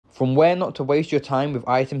From where not to waste your time with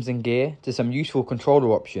items and gear to some useful controller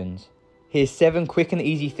options, here's 7 quick and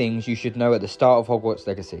easy things you should know at the start of Hogwarts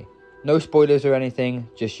Legacy. No spoilers or anything,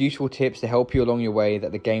 just useful tips to help you along your way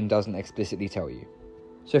that the game doesn't explicitly tell you.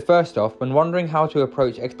 So first off, when wondering how to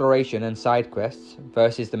approach exploration and side quests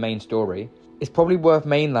versus the main story, it's probably worth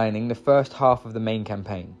mainlining the first half of the main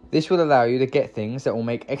campaign. This will allow you to get things that will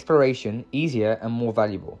make exploration easier and more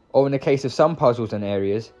valuable, or in the case of some puzzles and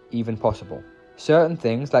areas, even possible. Certain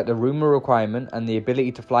things like the rumor requirement and the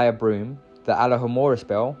ability to fly a broom, the Alohomora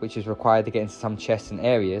spell, which is required to get into some chests and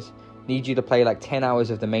areas, need you to play like 10 hours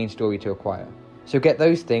of the main story to acquire. So get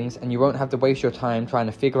those things and you won't have to waste your time trying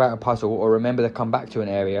to figure out a puzzle or remember to come back to an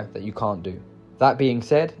area that you can't do. That being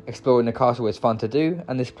said, exploring the castle is fun to do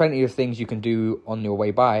and there's plenty of things you can do on your way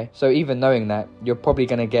by, so even knowing that, you're probably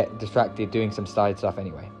going to get distracted doing some side stuff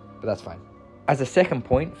anyway, but that's fine. As a second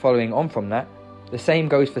point, following on from that, the same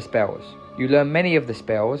goes for spells. You learn many of the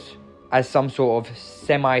spells as some sort of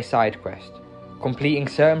semi-side quest, completing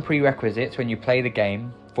certain prerequisites when you play the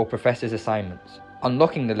game for professors' assignments,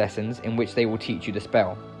 unlocking the lessons in which they will teach you the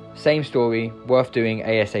spell. Same story, worth doing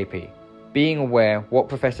ASAP. Being aware what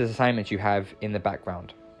professor's assignments you have in the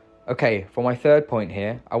background. Okay, for my third point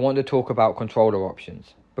here, I want to talk about controller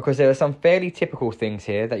options, because there are some fairly typical things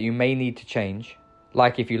here that you may need to change,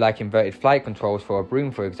 like if you like inverted flight controls for a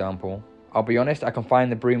broom for example. I'll be honest, I can find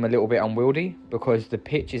the broom a little bit unwieldy because the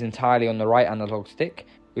pitch is entirely on the right analog stick,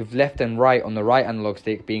 with left and right on the right analog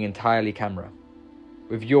stick being entirely camera,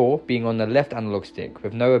 with yaw being on the left analog stick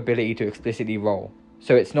with no ability to explicitly roll,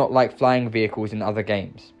 so it's not like flying vehicles in other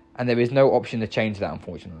games, and there is no option to change that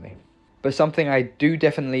unfortunately. But something I do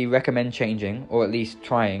definitely recommend changing, or at least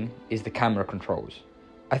trying, is the camera controls.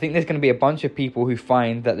 I think there's going to be a bunch of people who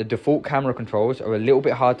find that the default camera controls are a little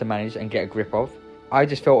bit hard to manage and get a grip of. I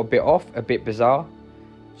just felt a bit off, a bit bizarre.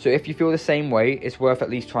 So if you feel the same way, it's worth at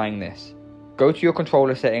least trying this. Go to your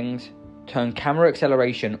controller settings, turn camera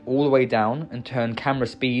acceleration all the way down and turn camera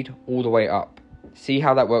speed all the way up. See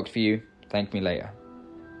how that works for you, thank me later.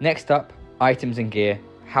 Next up, items and gear,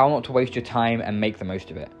 how not to waste your time and make the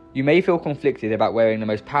most of it. You may feel conflicted about wearing the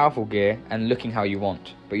most powerful gear and looking how you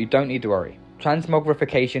want, but you don't need to worry.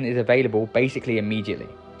 Transmogrification is available basically immediately.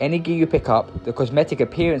 Any gear you pick up, the cosmetic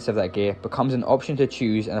appearance of that gear becomes an option to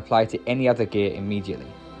choose and apply to any other gear immediately.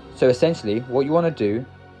 So essentially, what you want to do,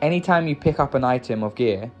 anytime you pick up an item of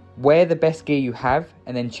gear, wear the best gear you have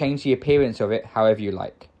and then change the appearance of it however you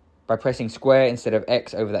like, by pressing square instead of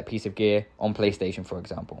X over that piece of gear on PlayStation for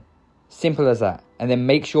example. Simple as that, and then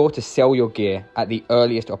make sure to sell your gear at the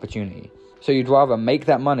earliest opportunity. So you'd rather make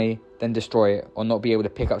that money than destroy it or not be able to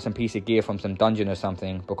pick up some piece of gear from some dungeon or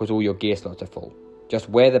something because all your gear slots are full. Just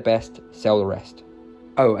wear the best, sell the rest.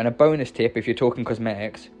 Oh, and a bonus tip if you're talking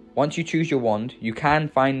cosmetics, once you choose your wand, you can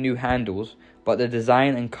find new handles, but the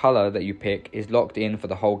design and colour that you pick is locked in for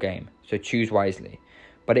the whole game, so choose wisely.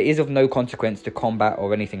 But it is of no consequence to combat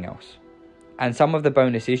or anything else. And some of the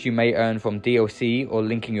bonuses you may earn from DLC or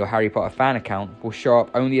linking your Harry Potter fan account will show up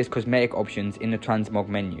only as cosmetic options in the transmog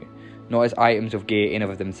menu, not as items of gear in and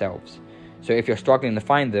of themselves. So if you're struggling to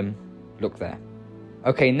find them, look there.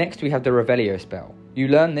 Okay, next we have the Revelio spell. You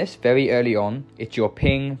learn this very early on. It's your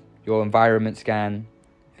ping, your environment scan.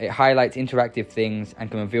 It highlights interactive things and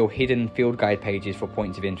can reveal hidden field guide pages for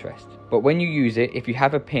points of interest. But when you use it, if you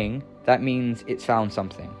have a ping, that means it's found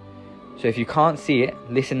something. So if you can't see it,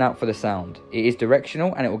 listen out for the sound. It is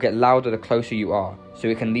directional and it will get louder the closer you are, so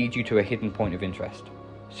it can lead you to a hidden point of interest.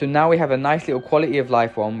 So now we have a nice little quality of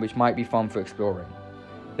life one which might be fun for exploring.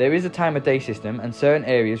 There is a time of day system and certain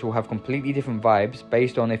areas will have completely different vibes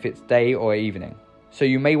based on if it's day or evening. So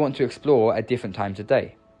you may want to explore at different times of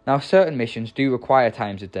day. Now certain missions do require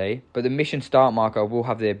times of day, but the mission start marker will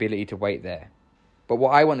have the ability to wait there. But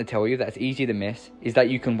what I want to tell you that's easy to miss is that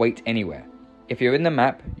you can wait anywhere. If you're in the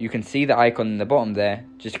map, you can see the icon in the bottom there,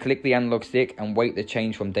 just click the analog stick and wait the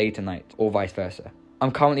change from day to night, or vice versa.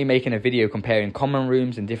 I'm currently making a video comparing common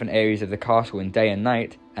rooms in different areas of the castle in day and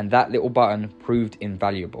night, and that little button proved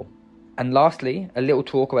invaluable. And lastly, a little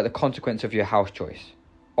talk about the consequence of your house choice.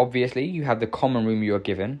 Obviously, you have the common room you are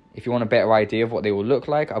given. If you want a better idea of what they will look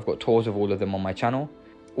like, I've got tours of all of them on my channel.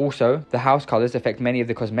 Also, the house colours affect many of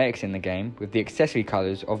the cosmetics in the game, with the accessory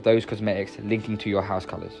colours of those cosmetics linking to your house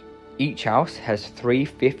colours. Each house has 3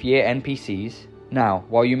 5th year NPCs. Now,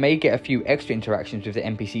 while you may get a few extra interactions with the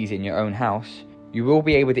NPCs in your own house, you will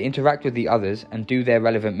be able to interact with the others and do their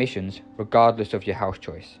relevant missions regardless of your house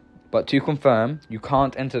choice. But to confirm, you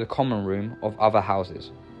can't enter the common room of other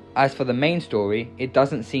houses. As for the main story, it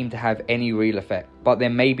doesn't seem to have any real effect, but there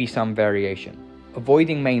may be some variation.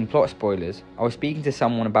 Avoiding main plot spoilers, I was speaking to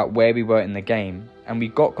someone about where we were in the game, and we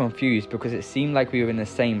got confused because it seemed like we were in the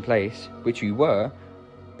same place, which we were,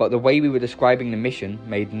 but the way we were describing the mission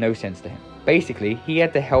made no sense to him. Basically, he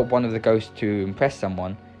had to help one of the ghosts to impress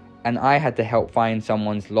someone, and I had to help find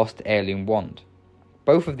someone's lost heirloom wand.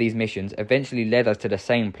 Both of these missions eventually led us to the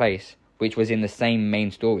same place, which was in the same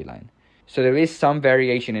main storyline. So there is some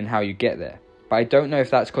variation in how you get there, but I don't know if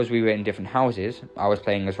that's because we were in different houses. I was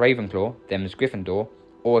playing as Ravenclaw, them as Gryffindor,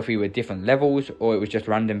 or if we were different levels, or it was just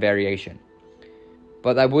random variation.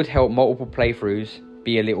 But that would help multiple playthroughs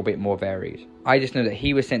be a little bit more varied. I just know that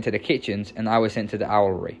he was sent to the kitchens and I was sent to the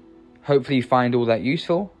owlry. Hopefully you find all that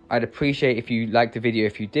useful. I'd appreciate if you liked the video.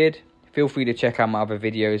 If you did, feel free to check out my other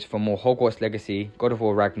videos for more Hogwarts Legacy, God of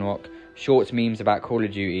War Ragnarok, shorts, memes about Call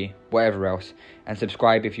of Duty, whatever else, and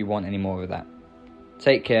subscribe if you want any more of that.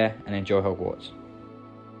 Take care and enjoy Hogwarts.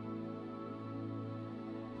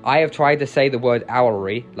 I have tried to say the word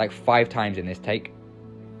owlry like 5 times in this take.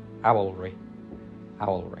 Owlry.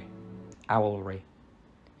 Owlry. Owlry.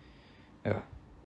 Ugh.